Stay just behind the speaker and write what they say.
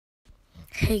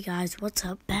Hey guys, what's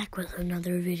up? Back with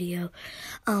another video.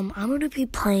 I'm gonna be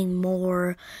playing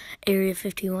more Area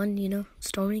 51,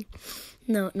 storming.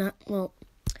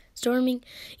 Storming.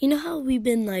 You know how we've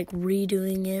been like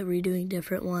redoing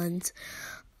different ones.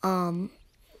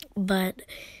 But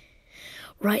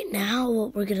right now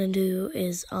what we're gonna do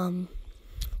is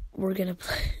we're gonna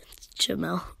play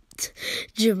Jamel.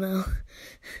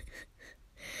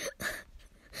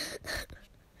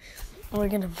 We're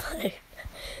gonna play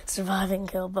Survive and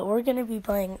Kill, but we're gonna be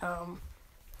playing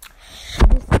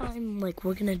this time, like,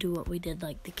 we're gonna do what we did,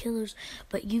 like the killers,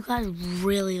 but you guys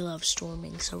really love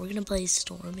storming, so we're gonna play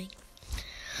storming.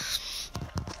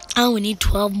 Oh, we need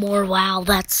 12 more. Wow,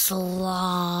 that's a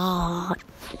lot.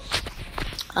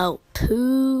 Oh,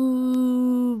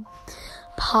 poop,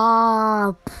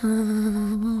 pop,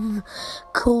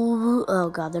 cool. Oh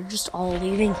god, they're just all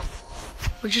leaving.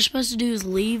 What you're supposed to do is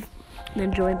leave and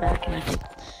then join back, and I think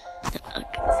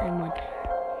okay, same one.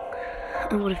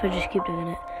 And what if I just keep doing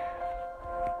it?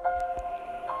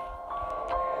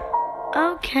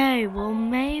 Okay, well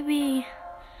maybe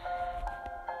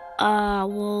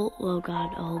oh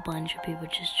god, a whole bunch of people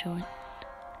just joined.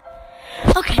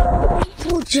 Okay,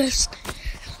 we'll just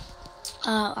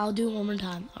I'll do it one more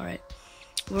time. Alright.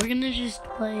 We're gonna just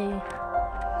play,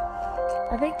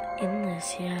 I think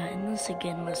Endless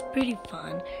again was pretty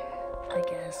fun, I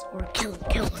guess. Or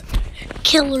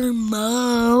Killer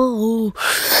Mo.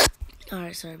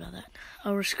 Alright, sorry about that.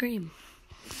 Or Scream.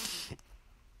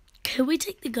 Can we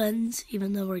take the guns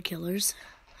even though we're killers?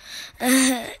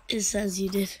 It says you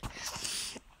did.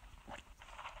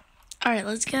 Alright,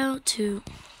 let's go to,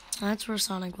 that's where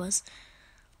Sonic was.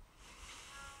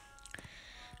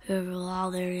 Wow,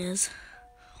 there he is.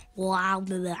 Wow,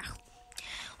 blah, blah.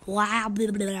 Wow, blah,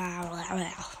 blah,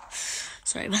 blah.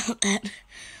 Sorry about that.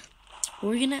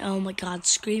 We're gonna, oh my god,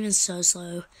 Scream is so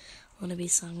slow. I wanna be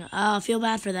sung. Oh, I feel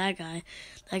bad for that guy.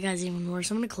 That guy's even worse.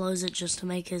 I'm gonna close it just to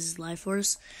make his life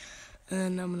worse.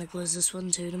 And I'm gonna close this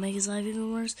one too to make his life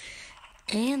even worse.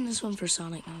 And this one for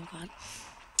Sonic. Oh god.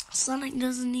 Sonic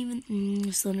doesn't even,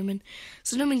 Slenderman.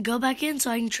 Slenderman, go back in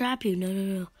so I can trap you. No.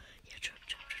 Yeah, trap.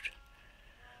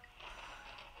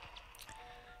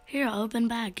 Here, open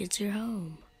back. It's your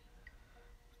home.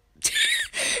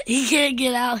 He can't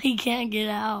get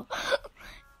out.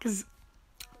 Cause,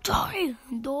 die.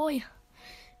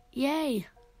 Yay.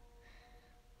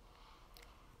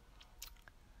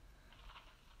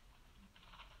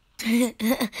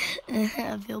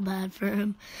 I feel bad for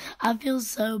him. I feel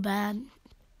so bad.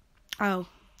 Oh,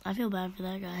 I feel bad for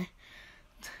that guy.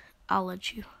 I'll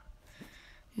let you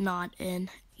not in.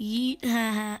 Yeet.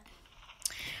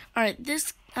 Alright,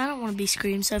 this, I don't want to be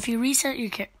Scream, so if you reset your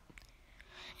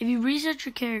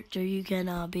character, you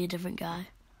can be a different guy.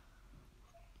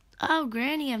 Oh,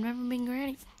 Granny, I've never been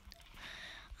Granny.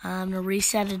 I'm gonna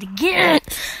reset it again.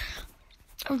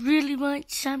 I really want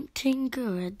something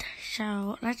good,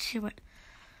 so let's see what.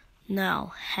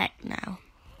 No, heck no.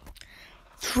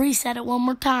 Let's reset it one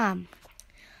more time.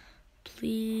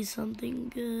 Please, something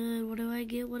good. What do I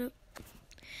get?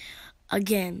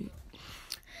 Again.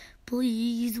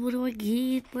 Please, what do I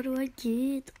get?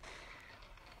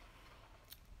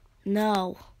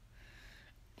 No.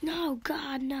 No,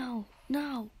 God, no.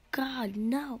 No, God,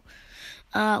 no.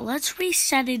 Let's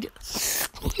reset it.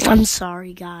 I'm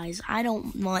sorry, guys. I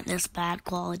don't want this bad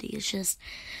quality. It's just,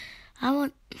 I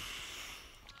want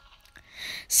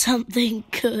something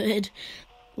good.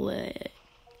 What?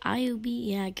 IOB?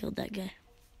 Yeah, I killed that guy.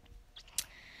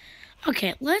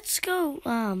 Okay, let's go,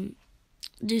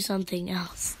 do something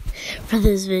else for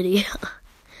this video.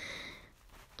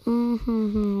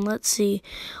 Let's see.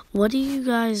 What do you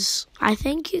guys, I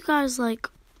think you guys like,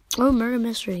 oh, murder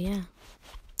mystery, yeah.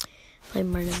 Play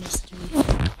murder mystery.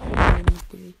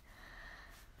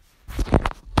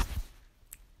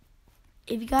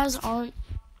 If you guys aren't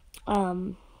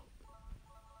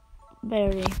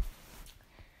very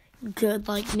good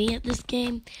like me at this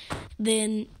game,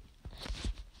 then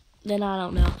I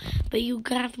don't know. But you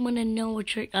guys want to know a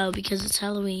trick. Oh, because it's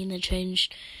Halloween, they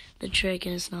changed the trick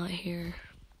and it's not here.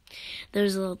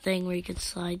 There's a little thing where you could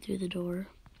slide through the door.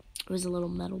 It was a little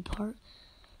metal part.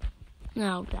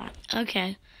 Oh, God.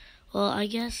 Okay. Well, I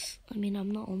guess, I'm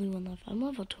the only one left. I'm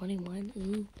level 21.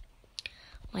 Ooh.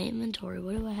 My inventory,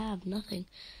 what do I have? Nothing.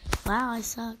 Wow, I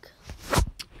suck.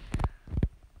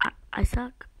 I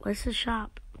suck. What's the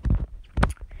shop?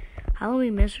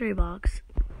 Halloween mystery box.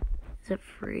 Is it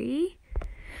free?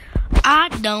 I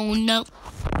don't know.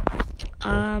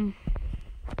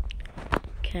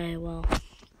 Okay, well,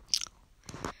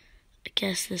 I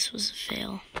guess this was a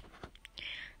fail.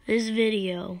 This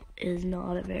video is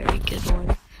not a very good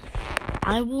one.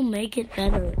 I will make it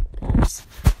better, guys.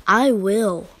 I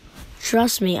will.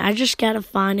 Trust me, I just gotta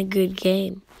find a good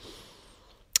game.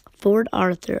 Fort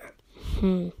Arthur.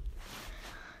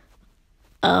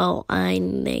 Oh, I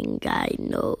think I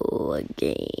know a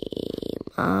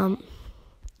game.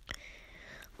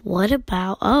 What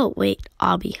about... Oh, wait.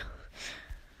 Obby.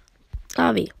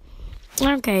 Okay,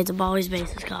 it's a Baldi's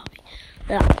Basics copy.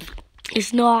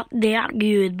 It's not that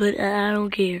good, but I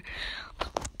don't care.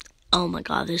 Oh my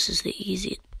god, this is the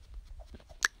easiest.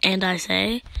 And I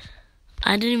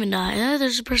didn't even die. Oh,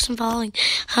 there's a person falling.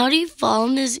 How do you fall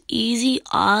in this easy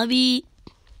obby?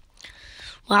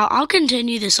 Wow, I'll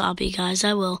continue this obby, guys.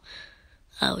 I will.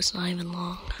 Oh, it's not even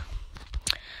long.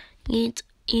 Eat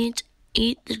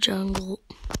the jungle.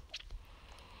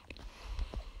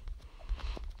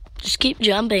 Just keep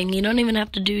jumping. You don't even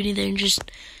have to do anything.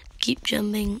 Just keep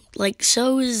jumping. Like,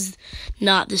 so is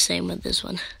not the same with this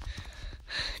one.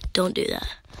 Don't do that.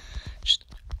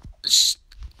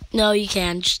 No, you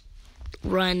can. Just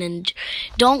run and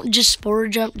don't just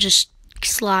forward jump. Just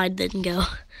slide, then go.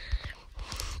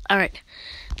 Alright.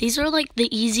 These are like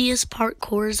the easiest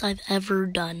parkours I've ever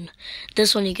done.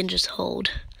 This one you can just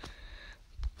hold.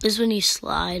 This one you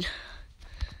slide.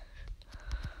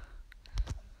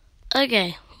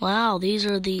 Okay. Wow, these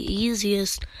are the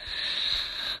easiest.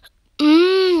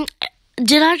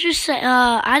 Did I just say,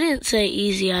 I didn't say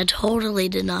easy. I totally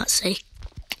did not say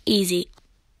easy.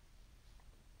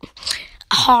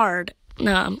 Hard.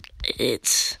 No,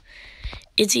 it's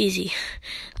easy.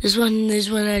 This one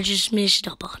I just messed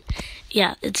up on.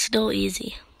 Yeah, it's still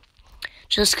easy.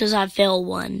 Just because I fail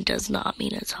one does not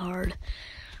mean it's hard.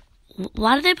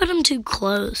 Why did they put them too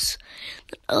close?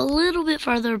 A little bit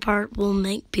farther apart will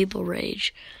make people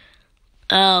rage.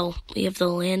 Oh, you have to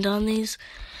land on these?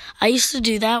 I used to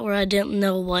do that where I didn't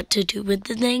know what to do with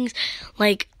the things.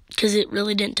 Like, because it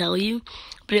really didn't tell you.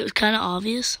 But it was kind of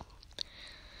obvious.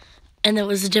 And it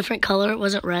was a different color. It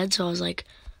wasn't red. So I was like,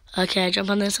 okay, I jump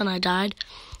on this and I died.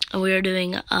 And we were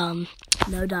doing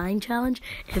no dying challenge.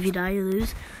 If you die, you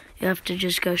lose. You have to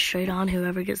just go straight on.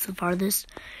 Whoever gets the farthest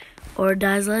or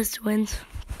dies less wins.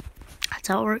 That's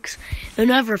how it works.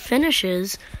 Whoever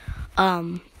finishes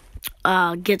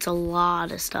gets a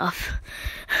lot of stuff.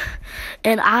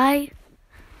 And I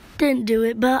didn't do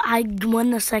it, but I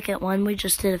won the second one. We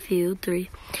just did 3.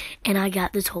 And I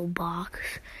got this whole box.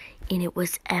 And it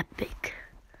was epic.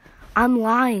 I'm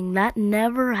lying. That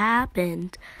never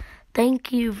happened.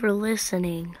 Thank you for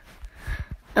listening.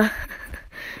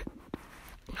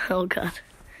 Oh, God.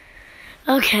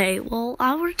 Okay, well,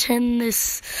 I'll return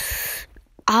this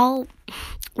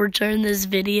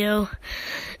video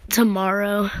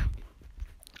tomorrow.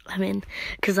 I mean,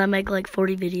 because I make like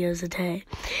 40 videos a day.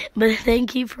 But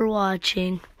thank you for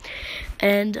watching.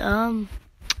 And,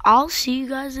 I'll see you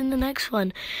guys in the next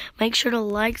one. Make sure to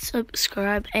like,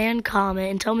 subscribe, and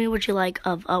comment, and tell me what you like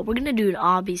of. We're gonna do an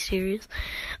obby series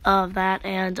of that,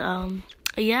 and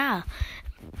yeah,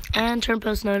 and turn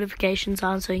post notifications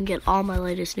on so you can get all my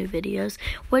latest new videos,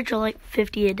 which are like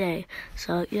 50 a day.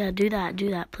 So yeah, do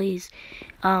that, please.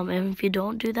 And if you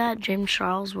don't do that, James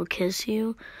Charles will kiss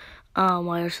you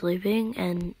while you're sleeping,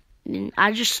 and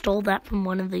I just stole that from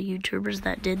one of the YouTubers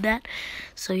that did that.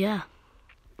 So yeah.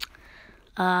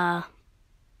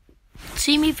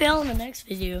 See me fail in the next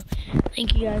video.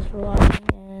 Thank you guys for watching,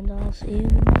 and I'll see you in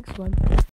the next one.